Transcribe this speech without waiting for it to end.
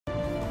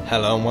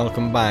Hello and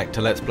welcome back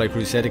to Let's Play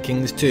Crusader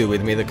Kings 2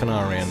 with me, the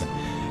Canarian.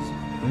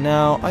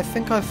 Now, I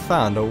think I've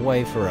found a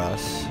way for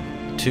us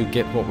to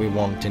get what we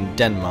want in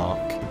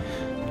Denmark.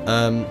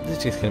 This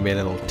is just going to be a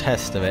little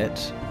test of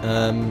it.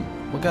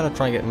 We're going to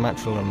try and get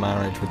matrimonial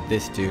marriage with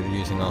this dude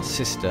using our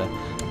sister.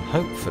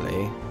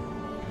 Hopefully,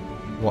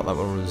 what that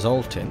will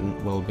result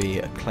in will be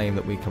a claim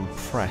that we can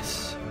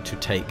press to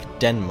take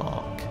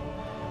Denmark.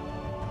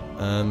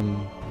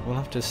 We'll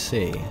have to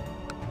see.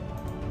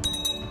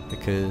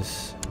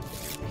 Because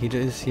he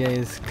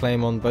has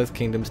claim on both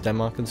kingdoms,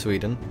 Denmark and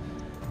Sweden,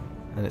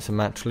 and it's a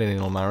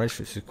matrilineal marriage,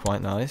 which is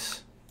quite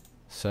nice,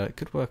 so it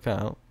could work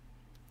out.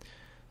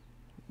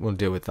 We'll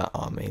deal with that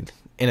army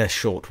in a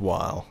short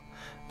while,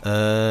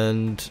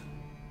 and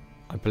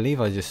I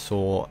believe I just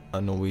saw a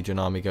Norwegian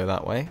army go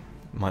that way.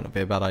 Might not be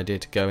a bad idea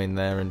to go in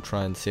there and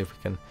try and see if we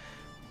can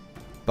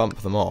bump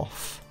them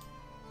off.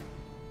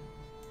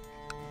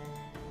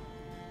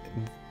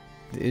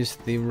 Is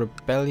the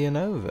rebellion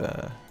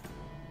over?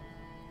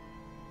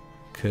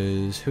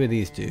 Because who are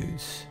these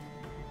dudes?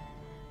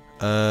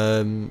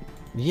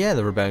 Yeah,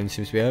 the rebellion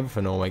seems to be over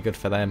for Norway. Good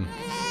for them.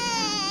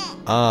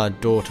 Our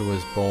daughter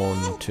was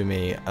born to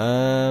me.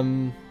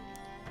 No,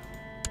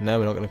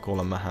 we're not going to call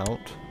her Mahout.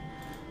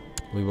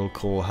 We will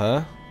call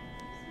her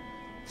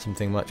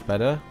something much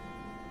better.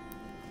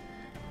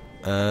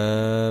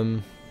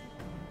 We'll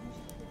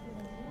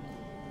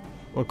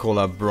call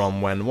her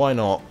Bronwen. Why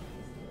not?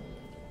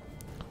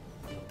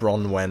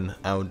 Jon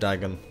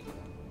Aodagan.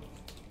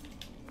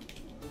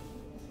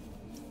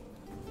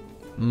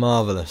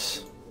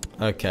 Marvellous.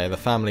 Okay, the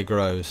family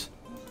grows.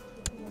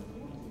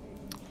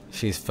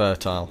 She's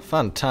fertile.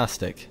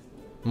 Fantastic.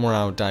 More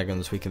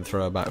Aodagans we can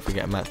throw about if we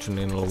get a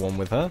matrilineal one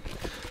with her.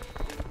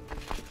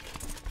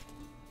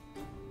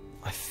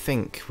 I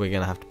think we're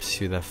going to have to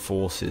pursue their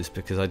forces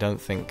because I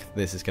don't think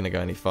this is going to go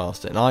any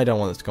faster. And I don't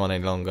want this to go on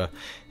any longer.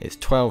 It's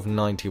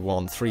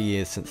 1291, 3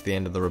 years since the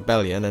end of the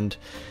rebellion, and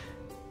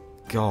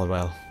God,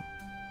 well,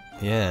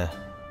 yeah.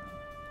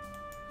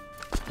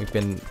 We've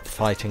been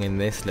fighting in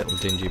this little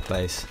dingy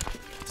place.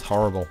 It's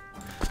horrible.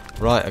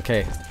 Right,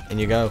 okay, in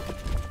you go.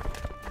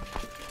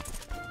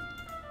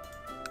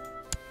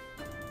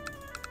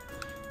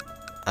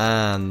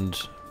 And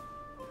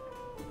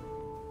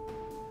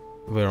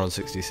we're on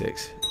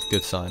 66.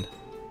 Good sign.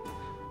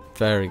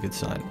 Very good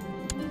sign.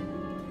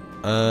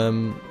 For a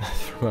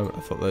moment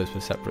I thought those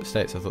were separate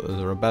states. I thought there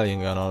was a rebellion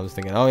going on. I was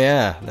thinking, oh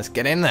yeah, let's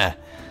get in there.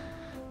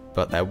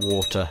 But they're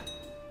water.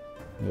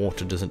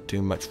 Water doesn't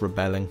do much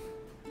rebelling.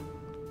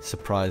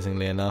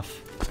 Surprisingly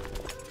enough.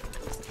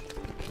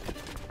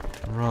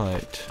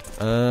 Right.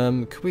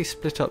 Could we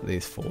split up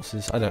these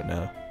forces? I don't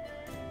know.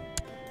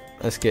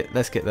 Let's get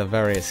the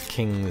various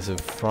kings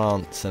of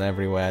France and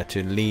everywhere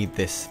to lead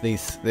this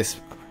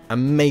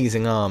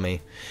amazing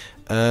army.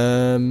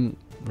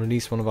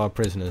 Release one of our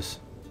prisoners.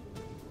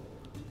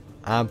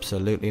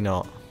 Absolutely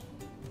not.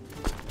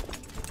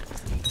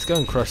 Let's go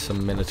and crush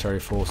some military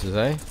forces,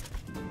 eh?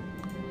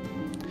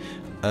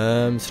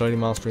 Slowly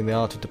mastering the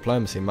art of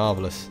diplomacy.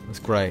 Marvellous. That's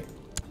great.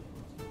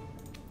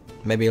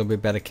 Maybe he'll be a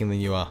better king than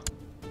you are.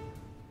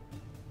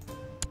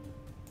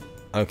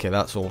 Okay,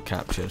 that's all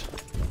captured.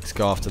 Let's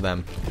go after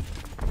them.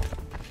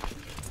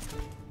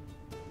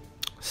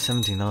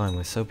 79,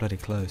 we're so bloody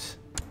close.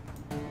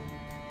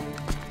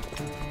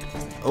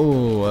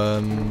 Oh,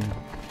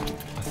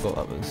 I thought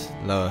that was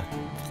lower.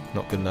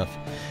 Not good enough.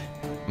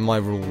 My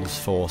rules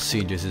for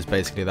sieges is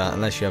basically that.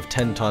 Unless you have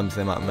 10 times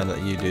the amount of men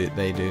that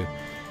they do,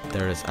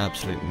 there is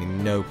absolutely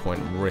no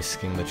point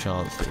risking the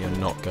chance that you're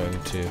not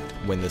going to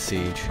win the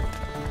siege.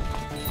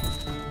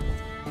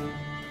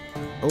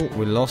 Oh,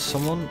 we lost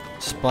someone.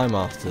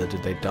 Spymaster,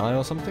 did they die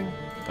or something?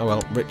 Oh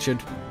well,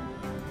 Richard.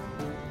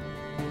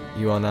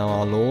 You are now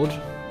our lord.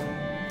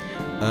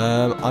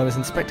 I was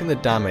inspecting the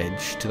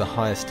damage to the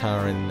highest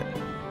tower in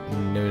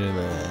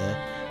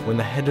when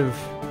the head of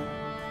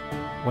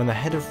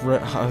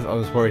I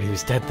was worried he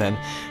was dead then.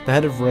 The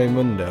head of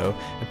Raimundo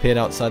appeared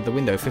outside the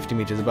window 50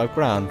 meters above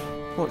ground.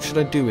 What should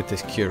I do with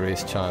this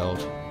curious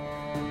child?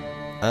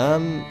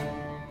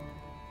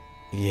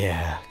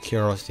 Yeah,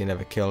 curiosity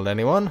never killed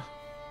anyone.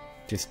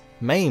 Just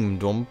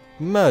maimed or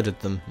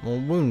murdered them or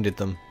wounded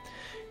them.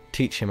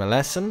 Teach him a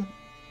lesson?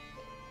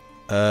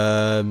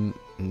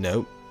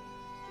 Nope.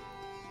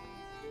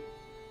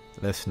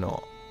 Let's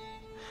not.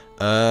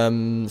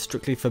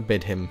 Strictly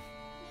forbid him.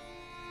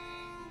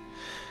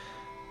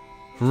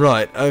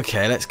 Right,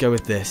 okay, let's go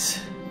with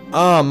this.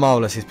 Ah,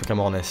 marvellous, he's become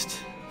honest.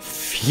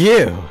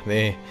 Phew!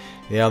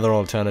 The other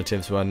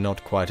alternatives were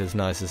not quite as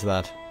nice as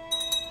that.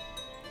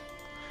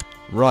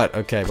 Right,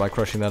 okay, by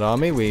crushing that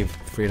army, we've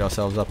freed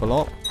ourselves up a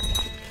lot.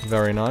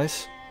 Very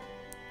nice.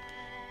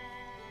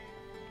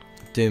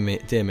 Dear me,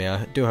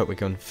 I do hope we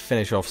can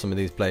finish off some of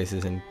these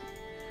places and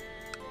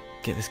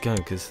get this going,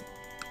 because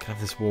we can have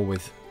this war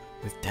with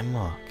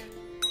Denmark.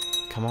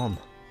 Come on.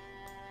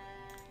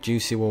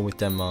 Juicy war with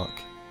Denmark.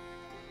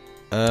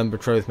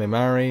 Betrothed may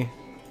marry.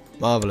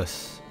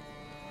 Marvellous.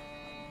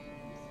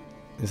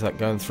 Is that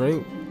going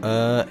through?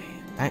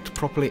 Act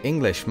properly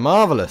English.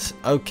 Marvellous.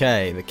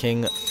 Okay, the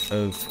King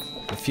of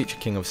the future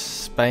king of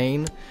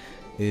Spain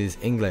is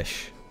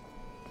English.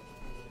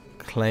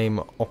 Claim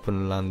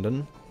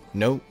Oppenlanden.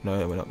 No,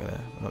 we're not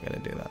gonna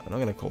do that. We're not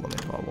gonna call them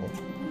into our war.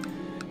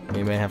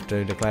 We may have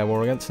to declare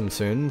war against them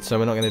soon, so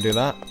we're not gonna do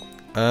that.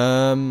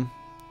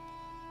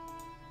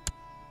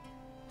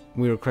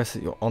 We request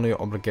that you honour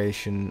your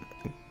obligation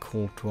and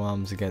call to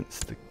arms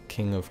against the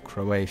King of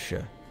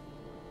Croatia.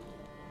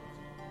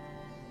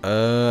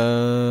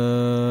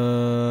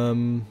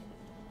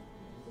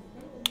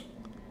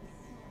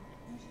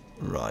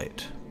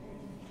 Right.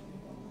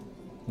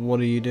 What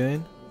are you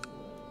doing?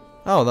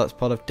 Oh, that's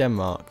part of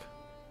Denmark.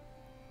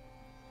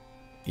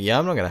 Yeah,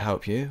 I'm not going to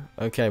help you.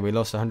 Okay, we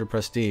lost 100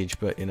 prestige,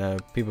 but, you know,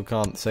 people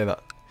can't say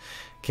that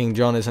King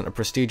John isn't a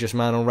prestigious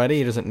man already.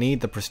 He doesn't need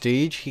the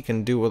prestige. He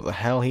can do what the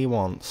hell he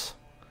wants.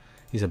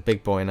 He's a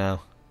big boy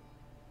now.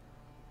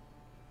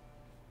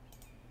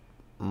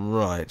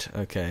 Right,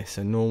 okay,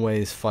 so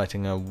Norway's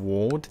fighting a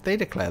war. Did they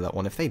declare that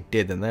one? If they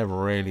did, then they're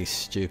really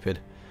stupid.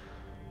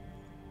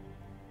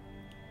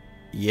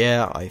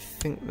 Yeah, I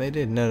think they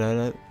did.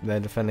 No. They're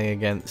defending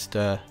against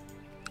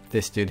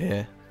this dude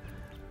here.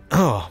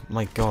 Oh,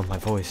 my god, my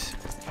voice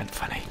went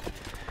funny.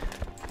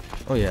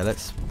 Oh yeah,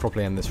 let's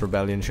properly end this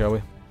rebellion, shall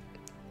we?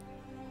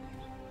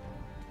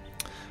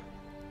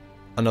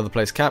 Another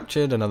place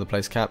captured, and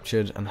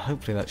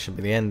hopefully that should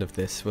be the end of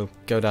this. We'll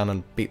go down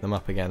and beat them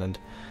up again, and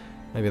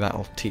maybe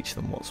that'll teach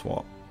them what's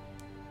what.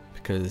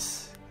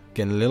 Because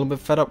getting a little bit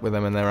fed up with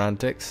them and their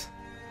antics.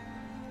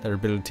 Their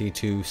ability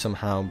to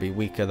somehow be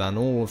weaker than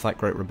all of that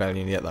great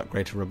rebellion, yet that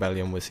greater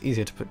rebellion was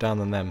easier to put down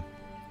than them.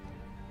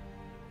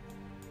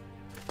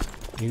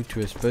 You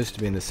two are supposed to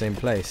be in the same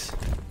place.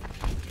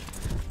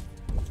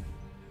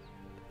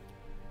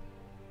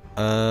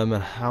 And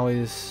how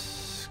is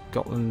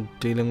Scotland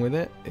dealing with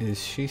it?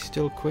 Is she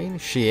still queen?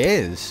 She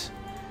is!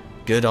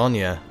 Good on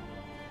ya.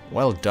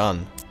 Well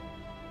done.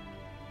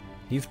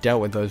 You've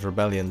dealt with those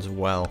rebellions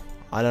well.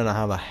 I don't know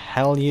how the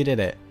hell you did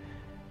it,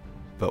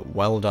 but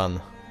well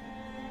done.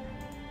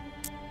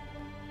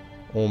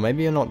 Or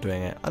maybe you're not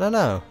doing it. I don't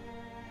know.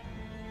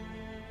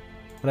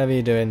 Whatever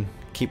you're doing,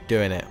 keep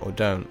doing it, or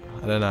don't.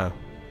 I don't know.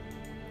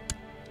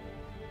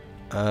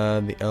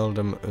 The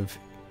Earldom of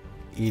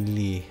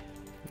Ely.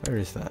 Where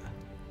is that?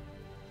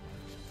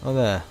 Oh,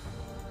 there.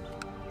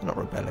 They're not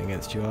rebelling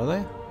against you, are they?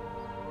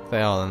 If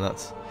they are, then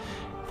that's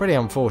pretty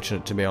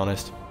unfortunate, to be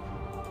honest.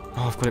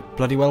 Oh, I've got it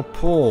bloody well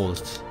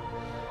paused.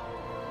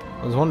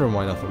 I was wondering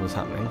why nothing was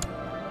happening.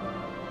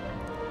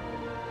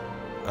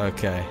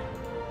 Okay.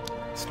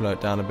 Slow it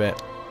down a bit.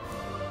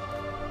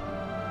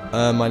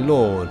 My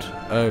lord.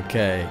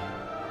 Okay.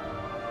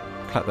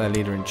 Clap their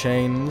leader in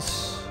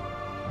chains.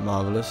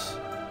 Marvellous.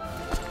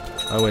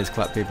 I always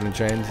clap people in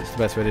chains. It's the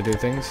best way to do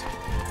things.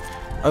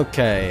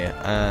 Okay,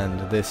 and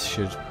this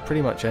should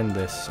pretty much end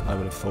this, I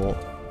would have thought.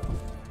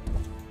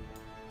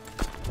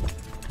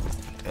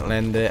 It'll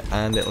end it,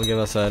 and it'll give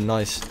us a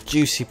nice,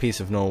 juicy piece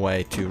of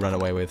Norway to run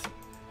away with.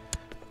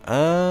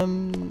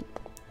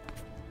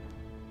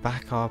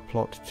 Back our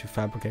plot to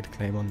fabricate a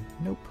claim on.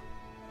 Nope.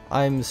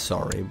 I'm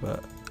sorry,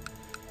 but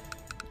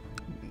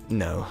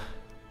no.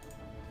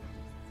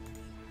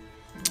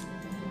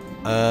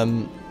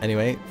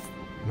 Anyway,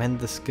 mend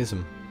the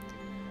schism.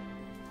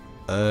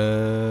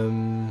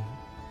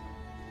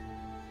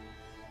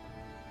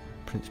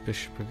 Prince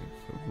Bishop of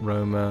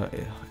Roma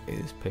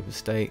is paper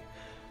state.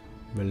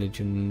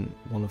 Religion,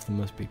 one of them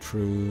must be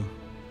true.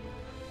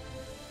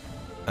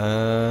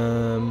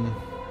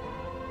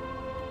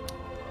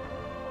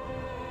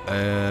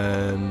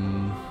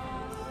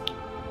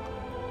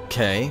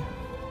 Okay.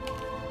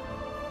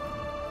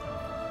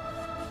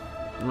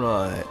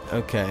 Right,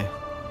 okay.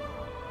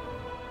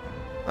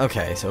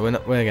 Okay, so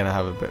we're gonna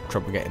have a bit of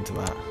trouble getting to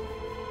that.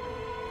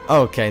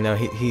 Oh, okay, no,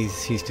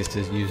 he's just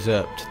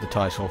usurped the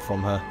title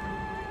from her.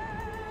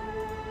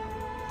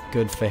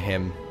 Good for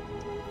him.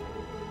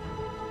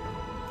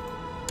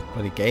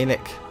 Bloody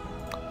Gaelic.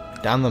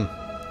 Damn them.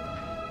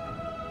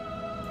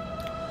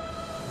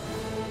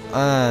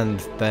 And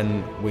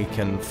then we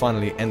can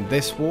finally end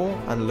this war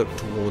and look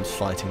towards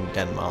fighting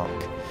Denmark.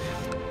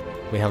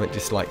 We haven't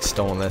just like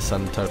stolen their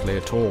son totally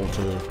at all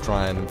to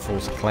try and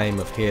enforce a claim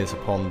of his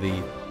upon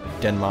the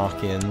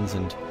Denmarkians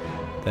and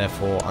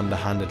therefore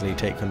underhandedly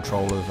take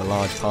control of a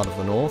large part of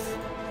the north.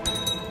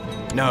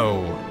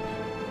 No.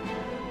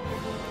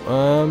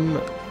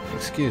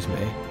 Excuse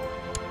me.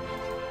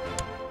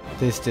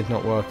 This did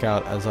not work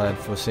out as I had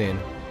foreseen.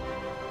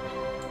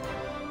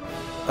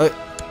 Oh,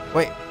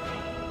 wait.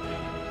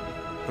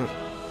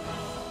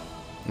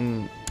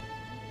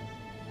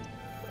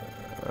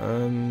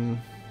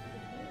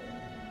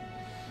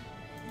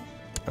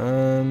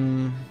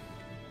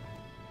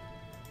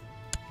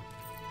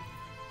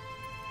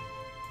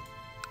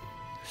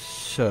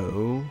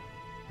 So.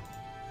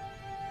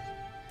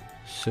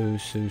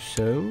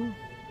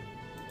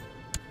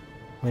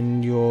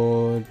 When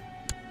your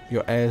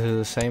heirs are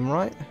the same,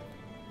 right?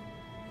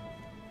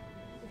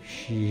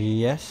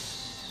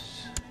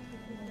 Yes.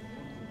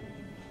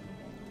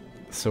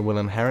 So we'll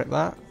inherit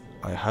that,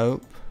 I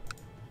hope.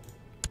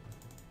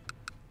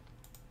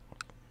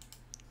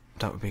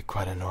 That would be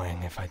quite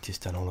annoying if I'd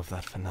just done all of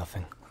that for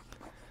nothing.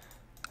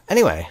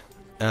 Anyway,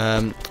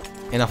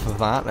 enough of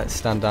that. Let's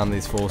stand down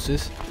these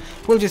forces.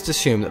 We'll just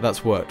assume that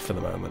that's worked for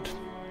the moment.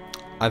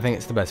 I think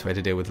it's the best way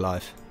to deal with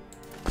life.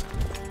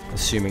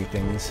 Assuming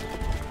things.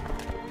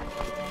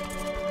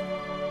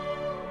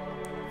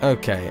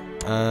 Okay,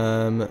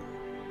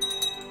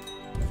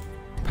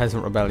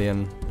 Peasant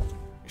Rebellion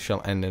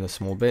shall end in a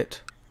small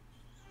bit.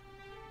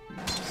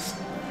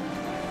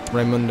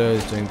 Raimundo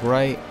is doing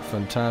great,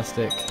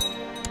 fantastic.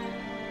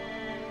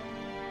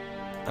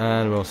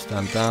 And we'll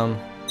stand down.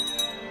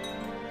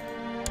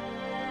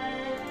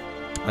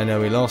 I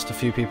know we lost a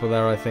few people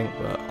there, I think,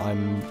 but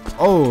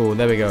oh,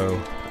 there we go.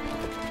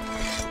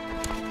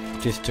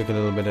 Just took a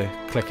little bit of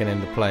clicking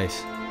into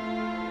place.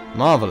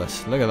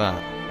 Marvellous, look at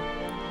that.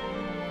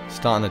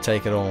 Starting to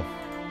take it all.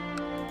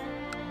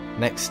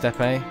 Next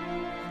step, eh?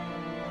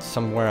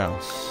 Somewhere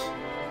else.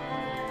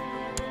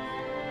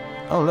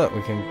 Oh look,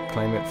 we can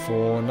claim it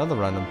for another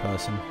random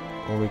person.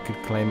 Or we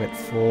could claim it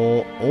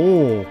for...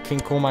 oh, King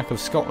Cormac of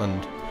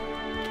Scotland.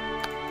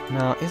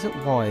 Now, is it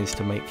wise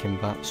to make him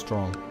that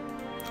strong?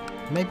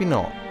 Maybe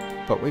not,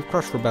 but we've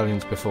crushed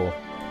rebellions before.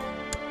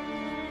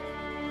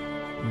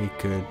 We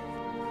could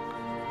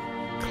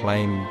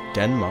claim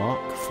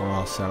Denmark for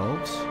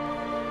ourselves.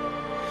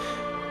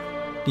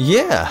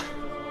 Yeah,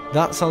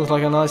 that sounds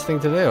like a nice thing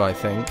to do, I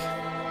think.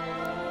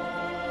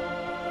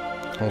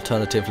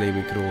 Alternatively,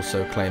 we could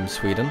also claim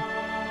Sweden.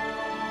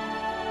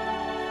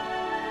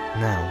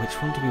 Now, which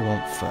one do we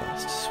want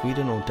first?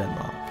 Sweden or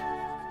Denmark?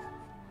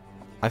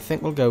 I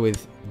think we'll go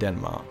with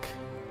Denmark.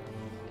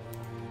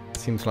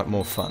 Seems like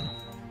more fun.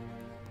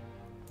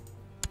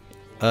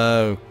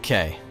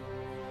 Okay.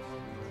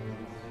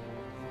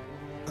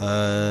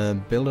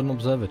 Build an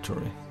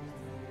observatory.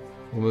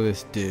 What will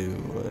this do?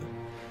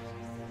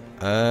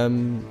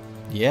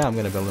 Yeah, I'm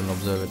going to build an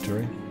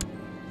observatory.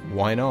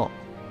 Why not?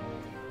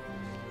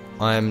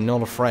 I am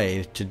not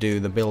afraid to do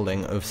the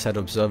building of said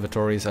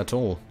observatories at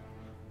all.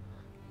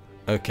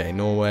 Okay,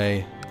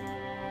 Norway.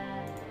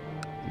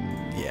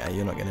 Yeah,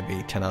 you're not going to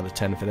be 10 out of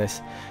 10 for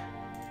this.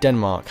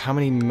 Denmark, how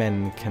many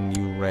men can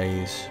you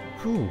raise?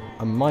 Whew,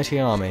 a mighty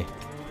army.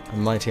 A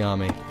mighty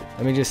army.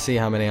 Let me just see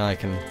how many I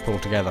can pull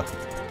together.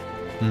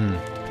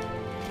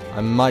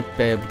 I might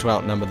be able to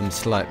outnumber them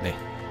slightly.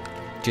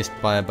 Just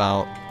by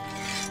about,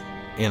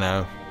 you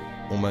know,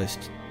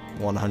 almost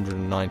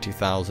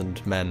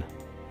 190,000 men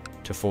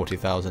to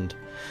 40,000.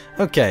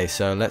 Okay,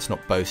 so let's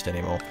not boast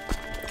anymore.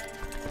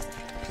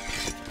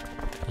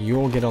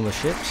 You'll get on the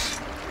ships.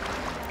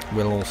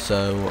 We'll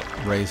also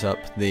raise up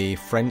the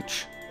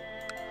French.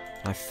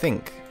 I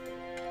think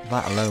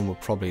that alone will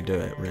probably do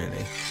it,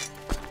 really.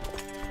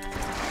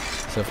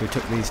 So if we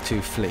took these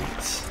two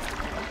fleets,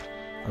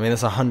 I mean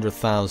that's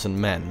 100,000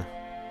 men.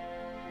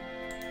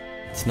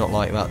 It's not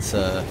like that's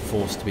a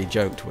force to be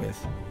joked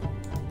with.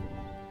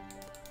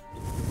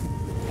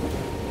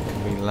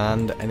 Can we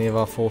land any of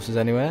our forces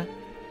anywhere?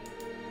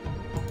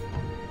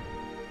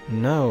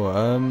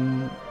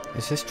 No,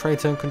 is this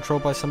trade zone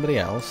controlled by somebody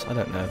else? I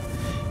don't know.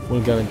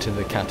 We'll go into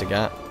the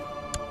Kattegat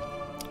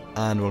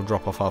and we'll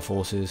drop off our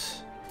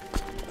forces.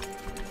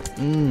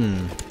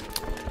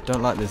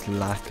 Don't like this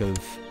lack of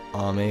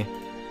army.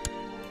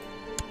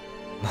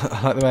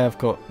 I like the way I've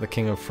got the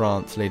King of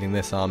France leading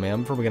this army.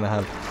 I'm probably going to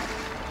have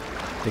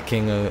the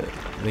King of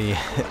the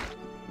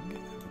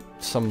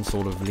some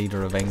sort of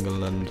leader of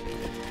England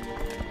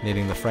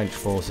leading the French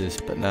forces,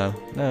 but no,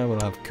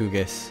 we'll have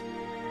Kugis,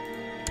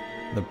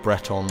 the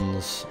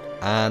Bretons,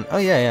 and oh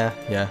yeah,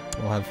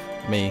 we'll have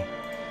me.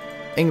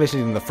 English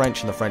leading the French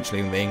and the French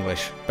leading the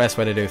English. Best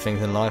way to do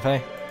things in life, eh?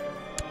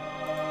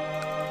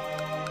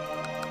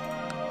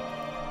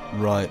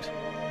 Right.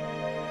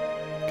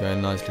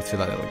 Going nicely through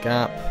that little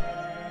gap.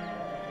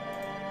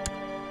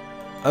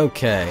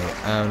 Okay,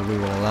 and we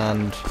will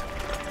land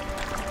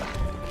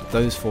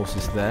those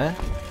forces there.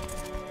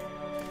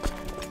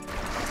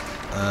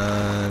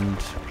 And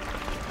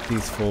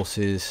these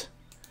forces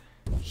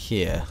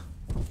here.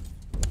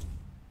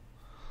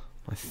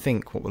 I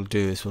think what we'll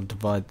do is we'll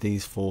divide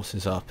these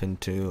forces up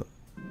into...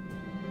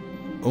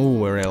 oh,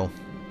 we're ill.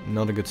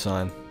 Not a good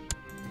sign.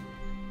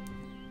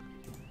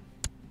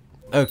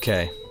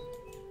 Okay.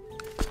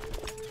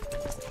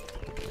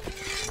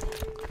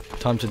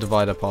 Time to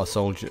divide up our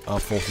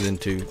forces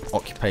into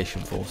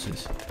occupation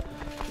forces.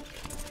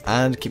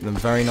 And keep them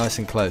very nice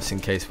and close in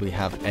case we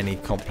have any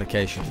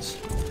complications.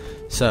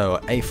 So,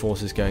 a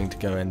force is going to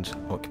go and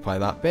occupy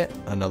that bit.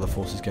 Another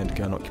force is going to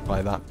go and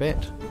occupy that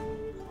bit.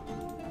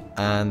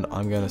 And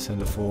I'm going to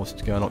send a force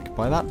to go and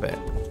occupy that bit.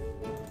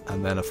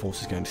 And then a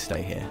force is going to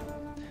stay here.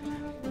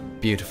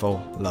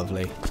 Beautiful,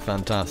 lovely,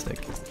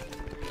 fantastic.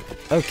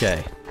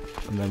 Okay,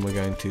 and then we're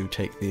going to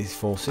take these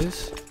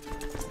forces,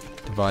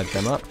 divide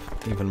them up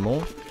even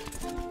more.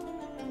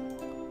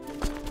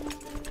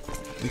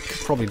 We could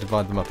probably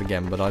divide them up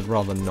again, but I'd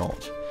rather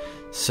not.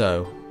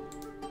 So,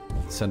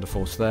 send a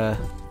force there,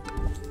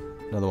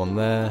 another one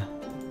there,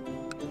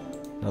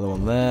 another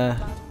one there,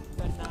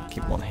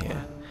 keep one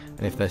here.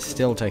 And if they're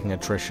still taking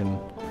attrition,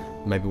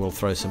 maybe we'll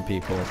throw some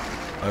people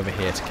over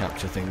here to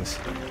capture things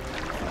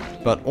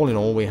But all in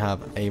all, we have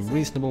a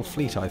reasonable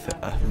fleet, I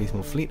think. A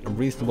reasonable fleet, a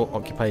reasonable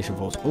occupation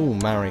force. Ooh,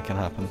 marry can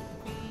happen.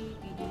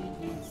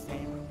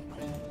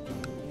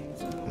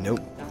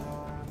 Nope.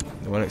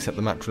 They won't accept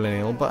the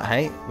matrilineal, but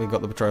hey, we've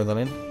got the betrothal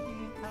in.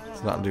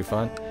 So that'll do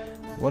fine.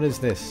 What is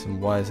this,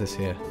 and why is this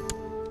here?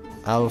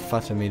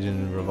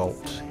 Al-Fatimidun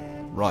Revolt.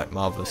 Right,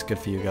 marvellous. Good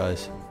for you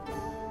guys.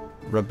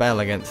 Rebel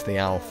against the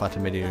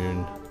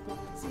Al-Fatimidun.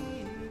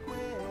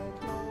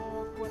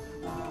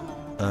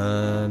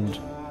 And...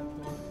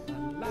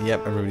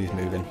 yep, everybody's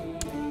moving.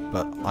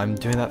 But I'm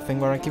doing that thing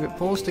where I keep it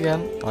paused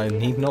again. I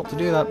need not to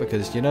do that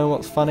because you know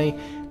what's funny?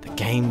 The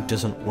game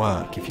doesn't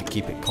work if you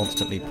keep it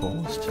constantly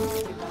paused.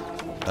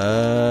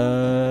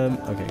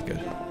 Okay, good.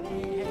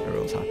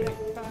 Everyone's happy.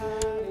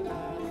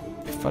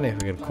 It'd be funny if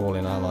we could call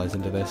in allies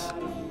into this.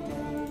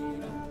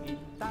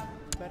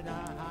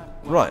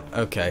 Right,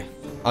 okay.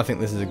 I think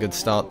this is a good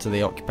start to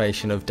the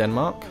occupation of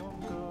Denmark.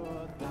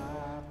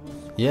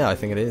 Yeah, I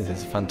think it is.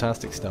 It's a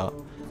fantastic start.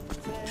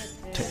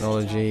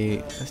 Technology.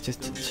 Let's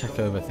just check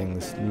over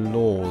things.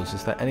 Laws.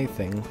 Is there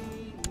anything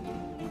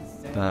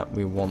that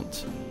we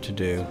want to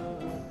do?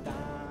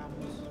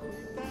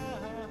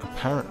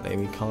 Apparently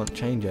we can't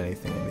change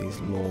anything in these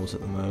laws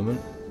at the moment.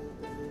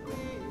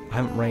 I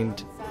haven't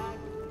reigned...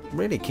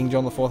 really, King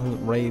Jon IV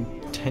hasn't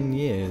reigned 10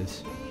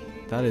 years.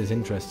 That is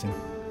interesting.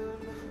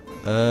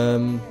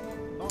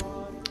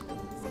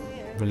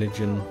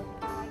 Religion.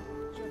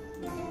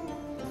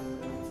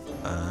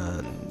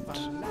 And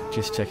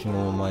just checking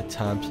all my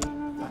tabs.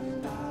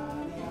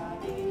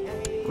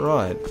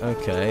 Right,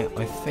 okay.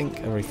 I think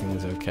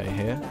everything's okay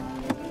here.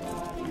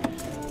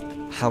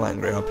 How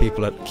angry are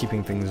people at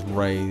keeping things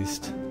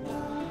raised?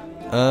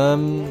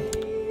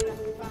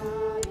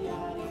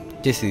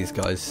 Diss these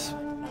guys,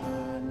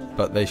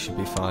 but they should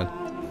be fine.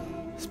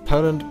 Is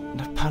Poland?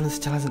 No, Poland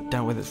still hasn't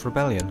dealt with its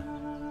rebellion.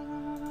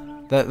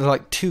 They're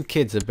like 2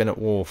 kids have been at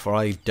war for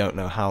I don't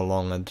know how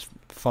long, and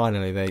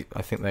finally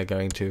I think they're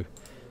going to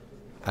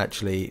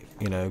actually,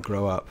 you know,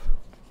 grow up.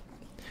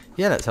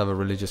 Yeah, let's have a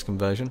religious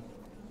conversion.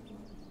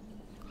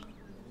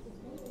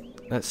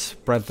 Let's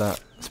spread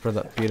that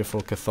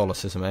beautiful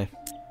Catholicism, eh?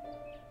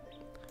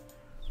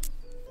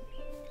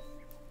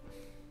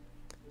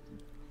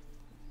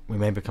 We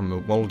may become a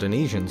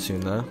Waldenesian soon,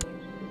 though.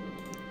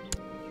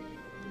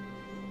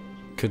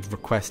 Could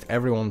request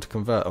everyone to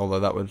convert, although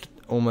that would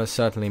almost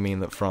certainly mean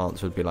that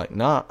France would be like,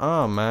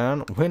 nah,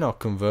 man, we're not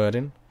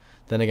converting.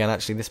 Then again,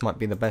 actually, this might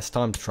be the best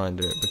time to try and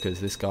do it, because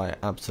this guy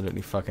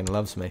absolutely fucking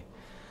loves me.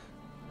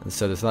 And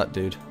so does that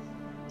dude.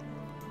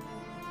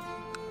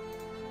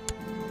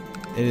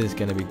 It is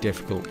going to be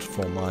difficult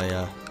for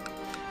my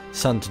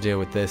son to deal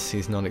with this.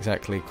 He's not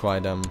exactly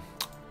quite,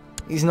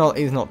 he's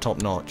not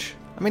top notch.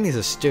 I mean, he's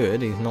a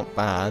steward, he's not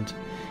bad.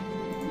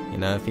 You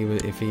know,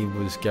 if he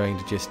was going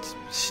to just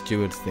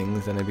steward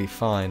things, then it'd be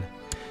fine.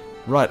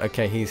 Right,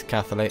 okay, he's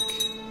Catholic.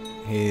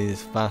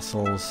 His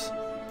vassals,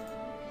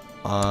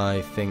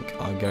 I think,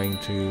 are going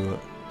to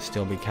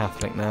still be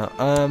Catholic now.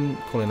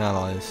 Call in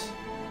allies.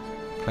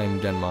 Claim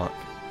Denmark.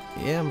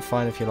 Yeah, I'm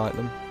fine if you like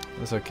them.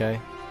 That's okay.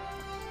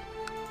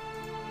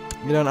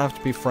 You don't have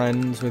to be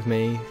friends with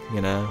me,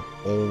 you know,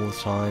 all the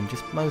time.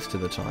 Just most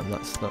of the time.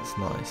 That's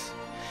nice.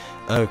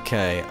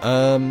 Okay,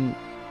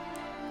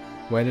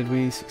 where did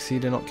we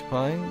succeed in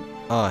occupying?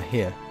 Ah,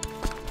 here.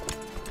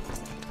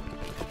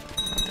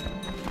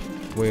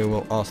 We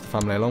will ask the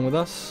family along with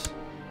us.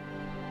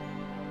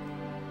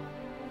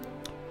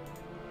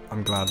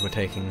 I'm glad we're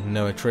taking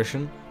no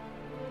attrition.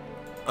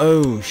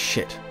 Oh,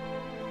 shit.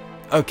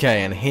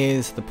 Okay, and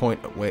here's the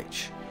point at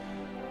which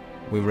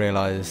we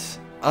realise...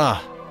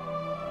 ah,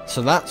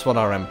 so that's what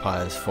our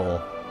empire's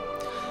for.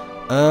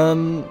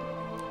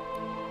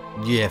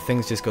 Yeah,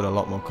 things just got a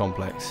lot more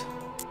complex.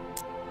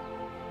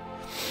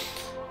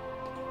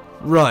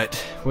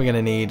 Right, we're going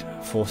to need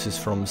forces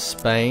from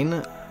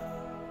Spain.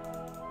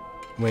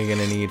 We're going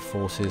to need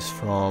forces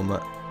from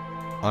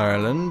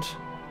Ireland.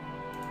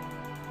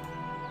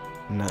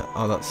 No,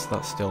 oh,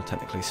 that's still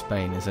technically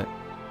Spain, is it?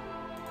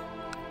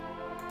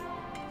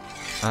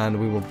 And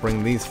we will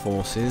bring these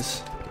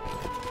forces.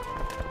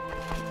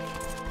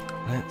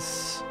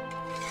 Let's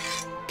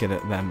get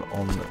at them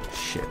on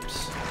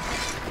ships.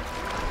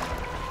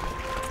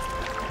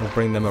 We'll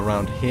bring them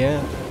around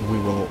here. We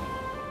will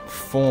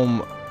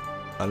form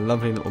a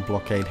lovely little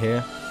blockade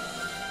here.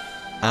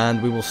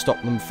 And we will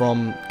stop them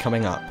from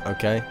coming up,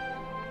 okay?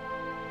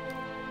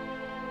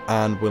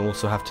 And we'll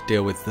also have to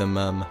deal with them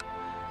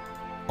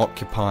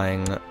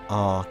occupying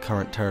our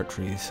current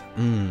territories.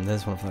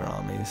 There's one of their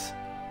armies.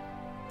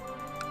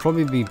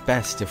 Probably be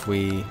best if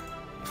we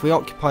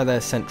occupy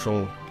their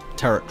central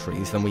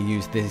territories, then we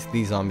use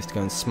these armies to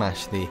go and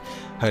smash the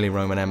Holy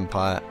Roman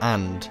Empire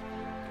and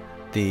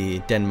the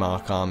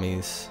Denmark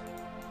armies.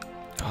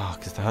 Oh,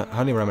 because the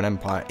Holy Roman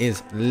Empire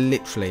is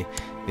literally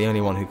the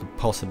only one who could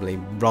possibly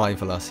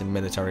rival us in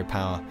military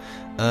power.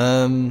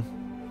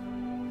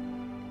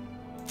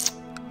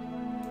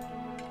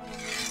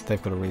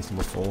 They've got a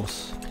reasonable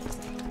force.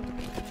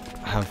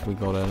 Have we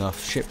got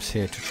enough ships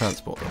here to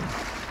transport them?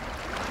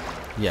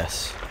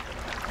 Yes.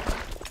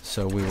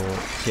 So we will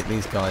get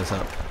these guys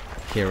up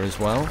here as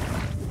well.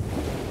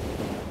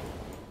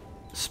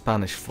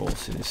 Spanish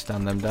forces,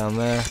 stand them down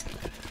there.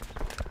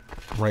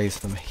 Raise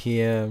them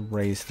here,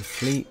 raise the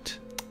fleet.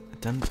 I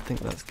don't think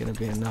that's going to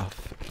be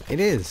enough. It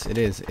is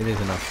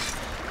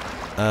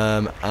enough.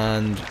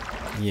 And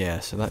yeah,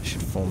 so that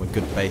should form a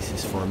good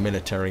basis for a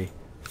military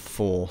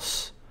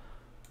force.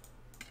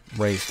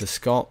 Raise the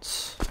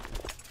Scots.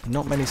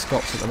 Not many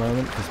Scots at the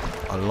moment, because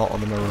a lot of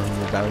them are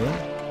in rebellion.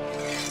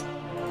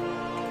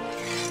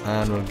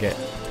 And we'll get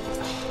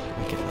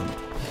them.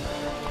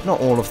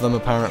 Not all of them,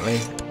 apparently.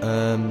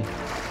 There's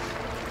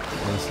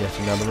yet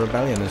another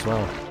rebellion as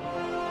well.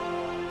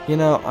 You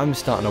know, I'm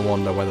starting to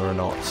wonder whether or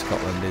not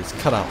Scotland is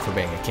cut out for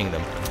being a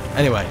kingdom.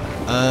 Anyway,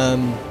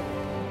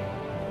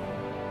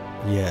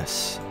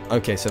 yes.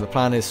 Okay, so the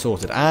plan is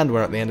sorted, and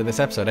we're at the end of this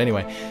episode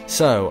anyway.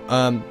 So,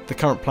 the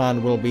current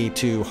plan will be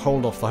to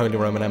hold off the Holy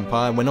Roman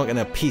Empire. We're not going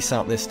to peace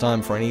out this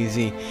time for an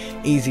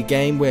easy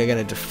game. We're going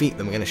to defeat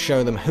them. We're going to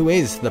show them who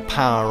is the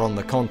power on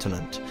the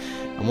continent.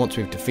 And once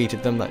we've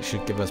defeated them, that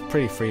should give us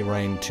pretty free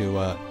reign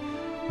to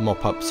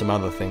mop up some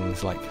other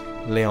things like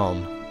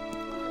Leon.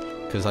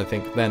 Because I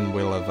think then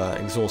we'll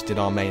have exhausted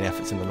our main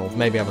efforts in the north.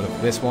 Maybe have a look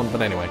at this one,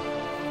 but anyway.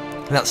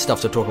 That's stuff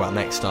to talk about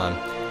next time.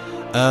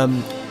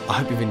 I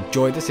hope you've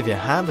enjoyed this. If you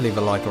have, leave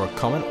a like or a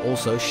comment.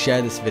 Also,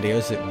 share this video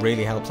as it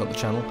really helps out the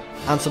channel.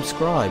 And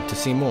subscribe to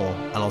see more.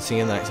 And I'll see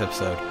you in the next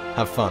episode.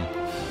 Have fun.